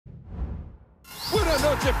Buenas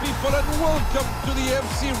noches, people, and welcome to the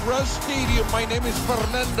FC Rush Stadium. My name is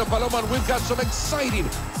Fernando Paloma, and we've got some exciting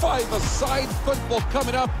five-a-side football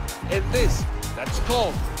coming up in this that's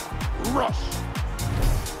called Rush.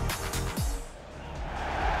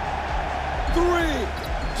 3,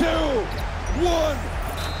 2, 1,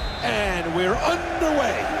 and we're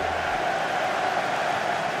underway.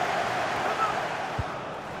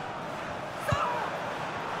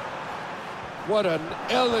 What an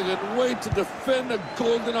elegant way to defend a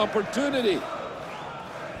golden opportunity.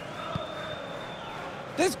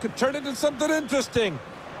 This could turn into something interesting.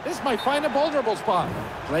 This might find a vulnerable spot.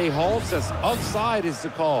 Play halts as offside is the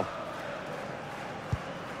call.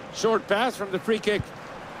 Short pass from the free kick.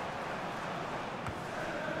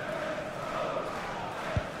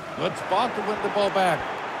 Good spot to win the ball back.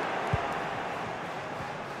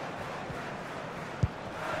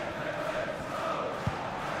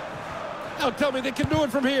 Now tell me they can do it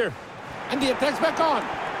from here. And the attack's back on.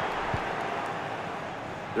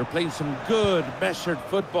 They're playing some good measured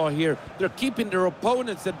football here. They're keeping their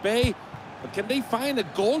opponents at bay. But can they find a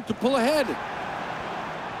goal to pull ahead?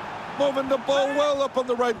 Moving the ball well up on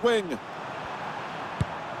the right wing.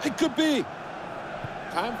 It could be.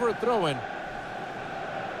 Time for a throw-in.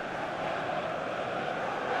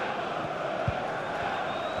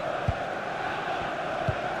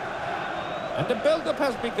 And the build-up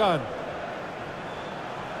has begun.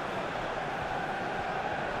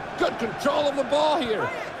 Good control of the ball here.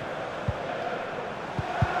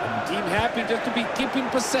 And team happy just to be keeping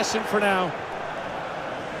possession for now.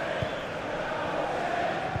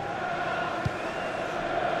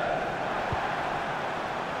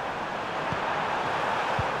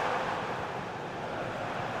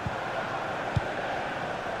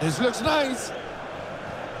 This looks nice.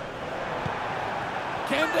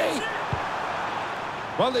 Can they?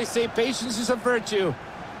 Well, they say patience is a virtue.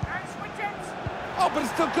 Oh, but it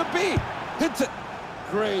still could be. Hits it.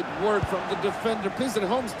 Great work from the defender. Please at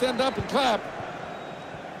home, stand up and clap.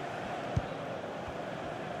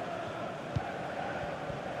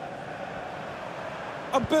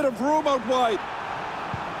 A bit of room out wide.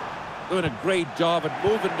 Doing a great job at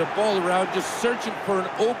moving the ball around, just searching for an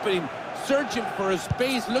opening, searching for a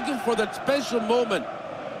space, looking for that special moment.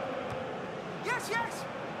 Yes, yes.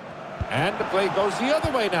 And the play goes the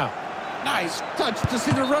other way now. Nice touch to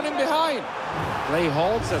see the running behind. Play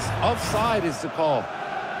halts as offside is the call.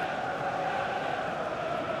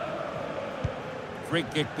 Free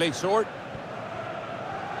kick play short.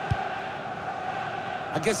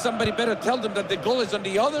 I guess somebody better tell them that the goal is on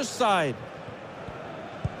the other side.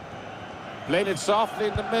 Playing it softly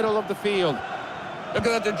in the middle of the field. Look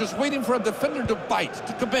at that, they're just waiting for a defender to bite,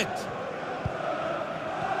 to commit.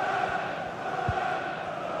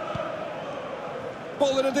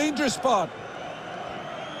 Ball in a dangerous spot.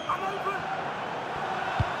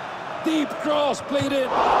 Deep cross, played in.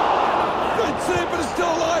 Good save, but it's still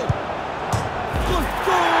alive. Good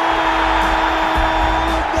goal!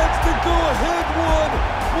 That's the go-ahead one.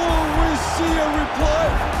 Will we see a reply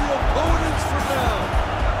from the opponents for now?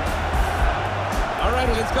 All right,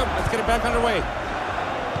 let's go. Let's get it back underway.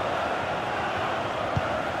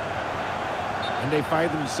 And they find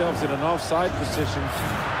themselves in an offside position.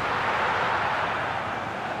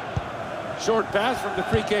 Short pass from the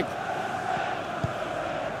free kick.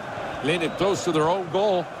 Laying it close to their own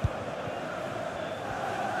goal.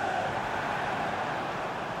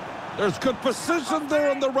 There's good position there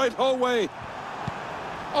on the right hallway.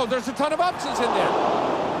 Oh, there's a ton of options in there.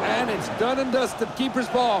 And it's done and dusted. Keeper's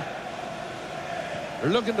ball. They're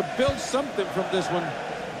looking to build something from this one.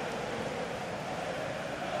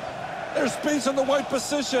 There's space on the wide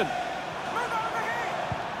position.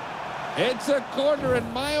 It's a corner,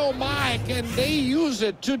 and my oh my, can they use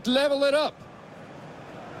it to level it up.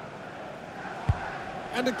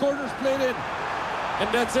 And the corner's played in.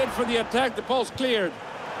 And that's it for the attack. The ball's cleared.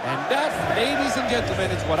 And that, ladies and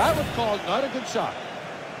gentlemen, is what I would call not a good shot.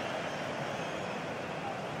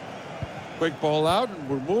 Quick ball out, and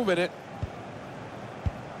we're moving it.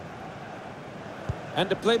 And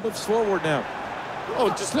the play moves forward now. Oh,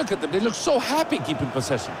 just look at them. They look so happy keeping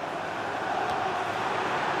possession.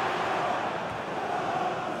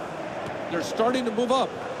 They're starting to move up.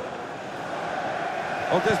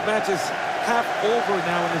 Oh, this match is half over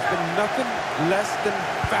now, and it's been nothing less than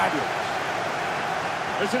fabulous.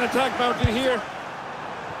 There's an attack mounted here.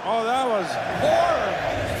 Oh, that was horrible.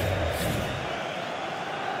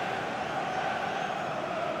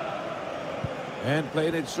 And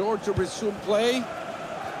playing it short to resume play.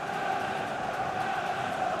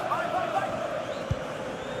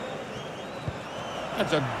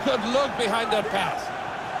 That's a good look behind that pass.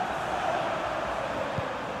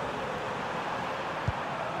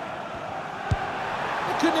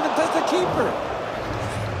 couldn't even touch the keeper.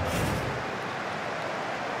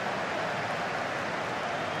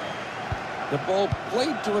 The ball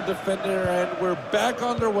played to a defender, and we're back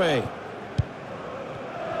on their way.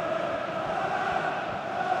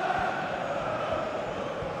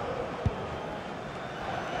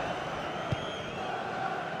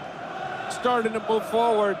 Starting to move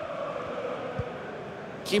forward.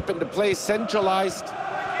 Keeping the play centralized.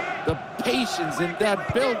 The patience in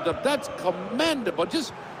that build-up, that's commendable.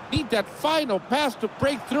 Just need that final pass to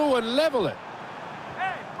break through and level it.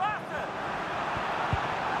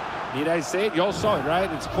 Need I say it? You all saw it, right?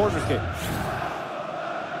 It's a corner kick.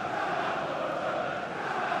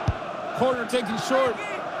 Corner taken short.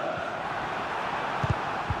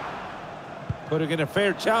 Putting in a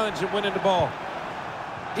fair challenge and winning the ball.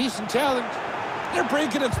 Decent challenge. They're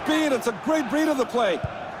breaking at speed. It's a great read of the play.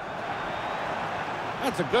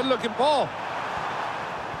 That's a good-looking ball.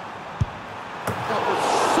 That was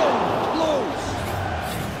so close.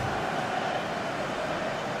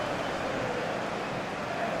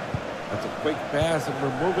 That's a quick pass, and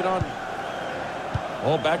we're moving on.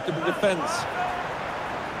 Ball back to the defense.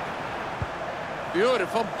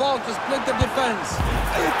 Beautiful ball to split the defense.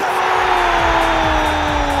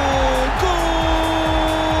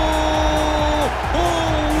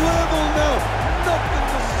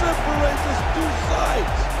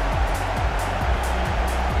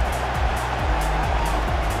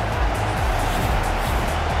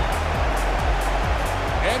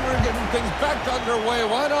 And we're getting things back underway.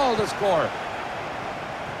 1-1 to score.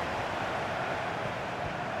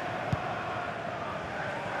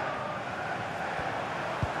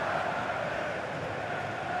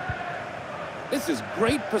 This is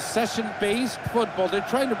great possession-based football. They're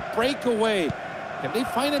trying to break away. Can they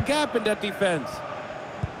find a gap in that defense?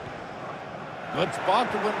 Good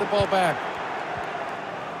spot to win the ball back.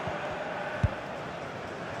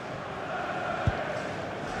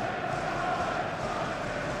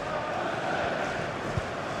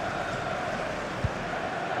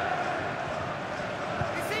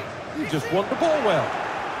 He just won the ball well.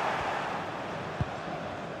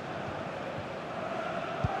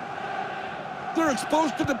 They're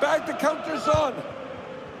exposed to the back. The counter's on.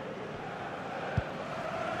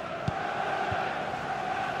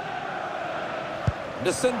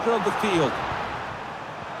 The center of the field.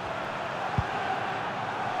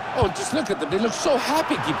 Oh, just look at them. They look so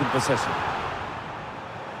happy keeping possession.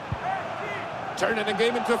 Turning the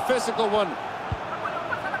game into a physical one.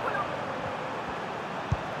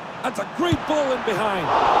 That's a great ball in behind.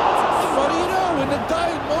 What do you know? In the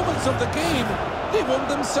dying moments of the game, they won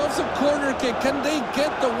themselves a corner kick. Can they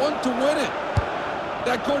get the one to win it?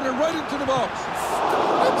 That corner right into the box.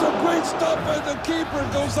 That's a great stop by the keeper.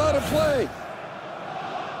 Goes out of play.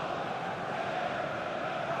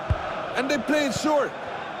 And they play it short.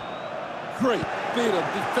 Great bit of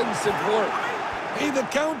defensive work. Hey, the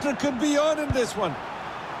counter could be on in this one.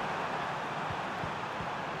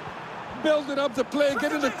 Building up the play,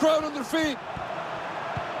 getting the crowd on their feet.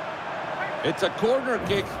 It's a corner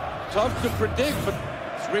kick. Tough to predict, but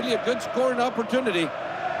it's really a good scoring opportunity.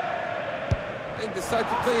 They decide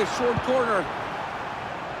to play a short corner.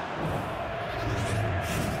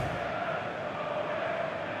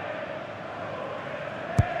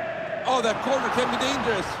 Oh, that corner can be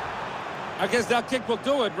dangerous. I guess that kick will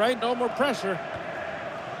do it, right? No more pressure.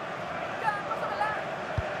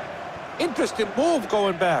 Interesting move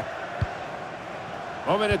going back.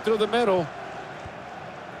 Moving it through the middle.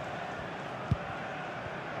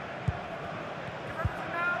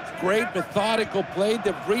 Great methodical play.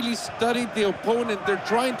 They've really studied the opponent. They're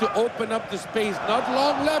trying to open up the space. Not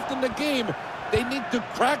long left in the game. They need to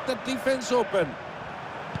crack that defense open.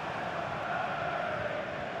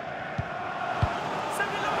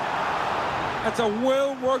 That's a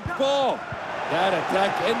well-worked ball. That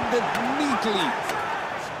attack ended neatly.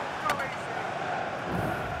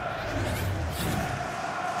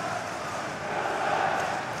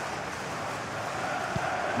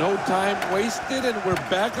 No time wasted, and we're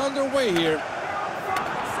back on their way here.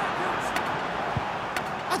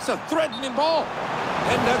 That's a threatening ball.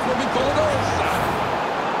 And that's what we call an offside.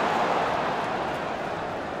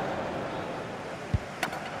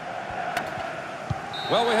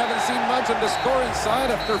 Well, we haven't seen much on the scoring side.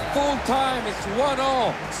 After full time, it's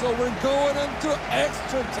 1-1. So we're going into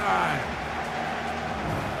extra time.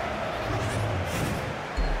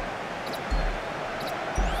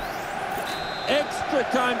 Extra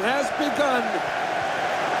time has begun.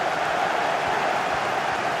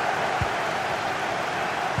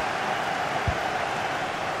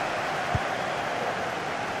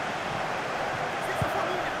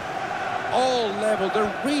 All level.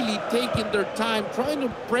 They're really taking their time, trying to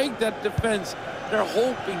break that defense. They're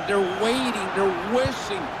hoping, they're waiting, they're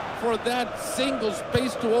wishing for that single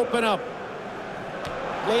space to open up.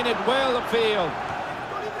 Playing it well upfield.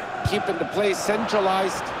 Keeping the play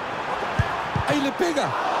centralized. Ahí le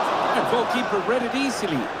pega. And goalkeeper read it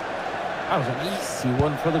easily. That was an easy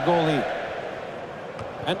one for the goalie.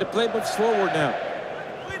 And the play moves forward now.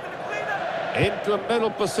 Into a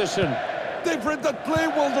middle position. They've read that play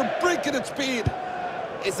well. They're breaking at speed.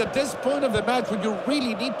 It's at this point of the match when you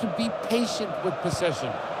really need to be patient with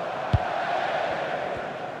possession.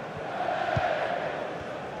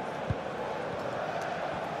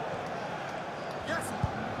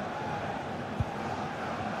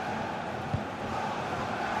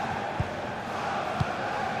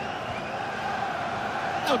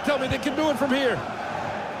 Now tell me they can do it from here.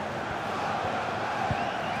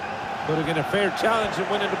 Putting in a fair challenge and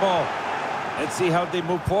winning the ball. Let's see how they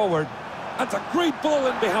move forward. That's a great ball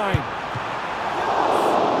in behind.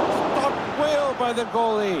 Stopped well by the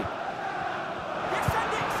goalie.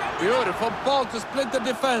 Beautiful ball to split the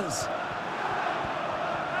defense.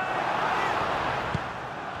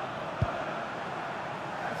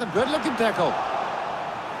 That's a good-looking tackle.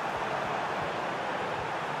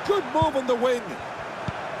 Good move on the wing.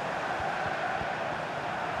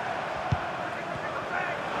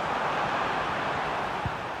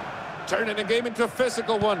 Turning the game into a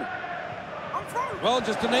physical one. Well,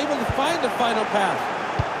 just unable to find the final pass.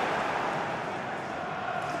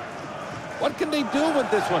 What can they do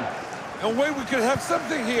with this one? No way we could have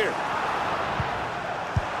something here.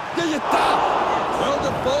 Well,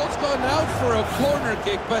 the ball's gone out for a corner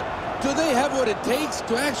kick, but do they have what it takes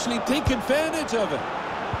to actually take advantage of it?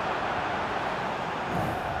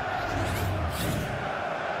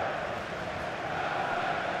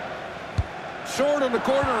 Short on the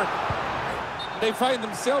corner. They find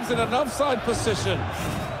themselves in an offside position.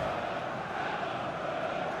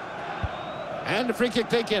 And the free kick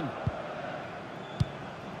taken.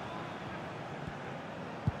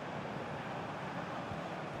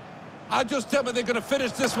 I just tell me they're going to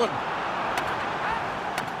finish this one.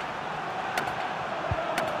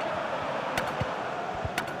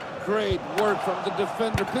 Great work from the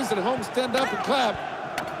defender. Please at home, stand up and clap.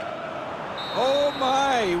 Oh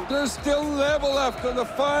my, they're still level after the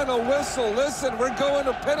final whistle. Listen, we're going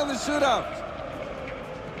to penalty shootout.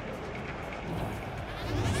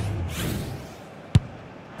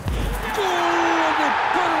 Goal! And they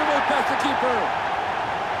put it away past the keeper.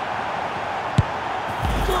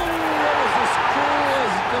 Goal! That was as cool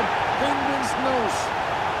as the penguin's nose.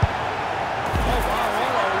 Oh wow,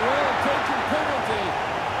 what a well-taken penalty.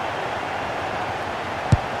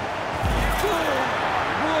 Goal!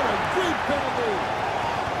 What a great penalty.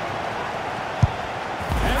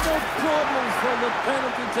 And no problems for the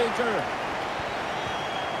penalty taker.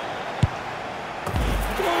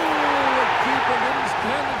 Goal! The keeper didn't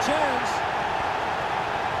stand a chance.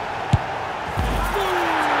 Goal!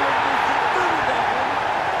 And they converted that one.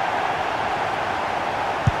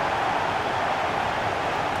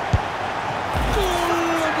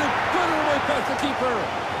 Goal! And they put it away past the keeper.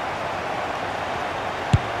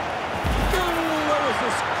 That was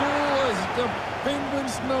as cool as the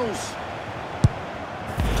penguin's nose.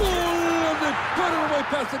 Goal! And they put it away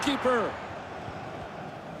past the keeper.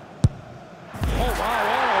 Oh, wow,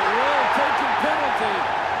 what a well-taken penalty.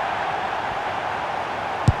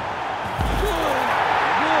 Goal!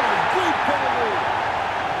 What a great penalty.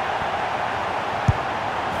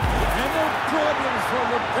 And no problems for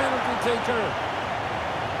the penalty taker.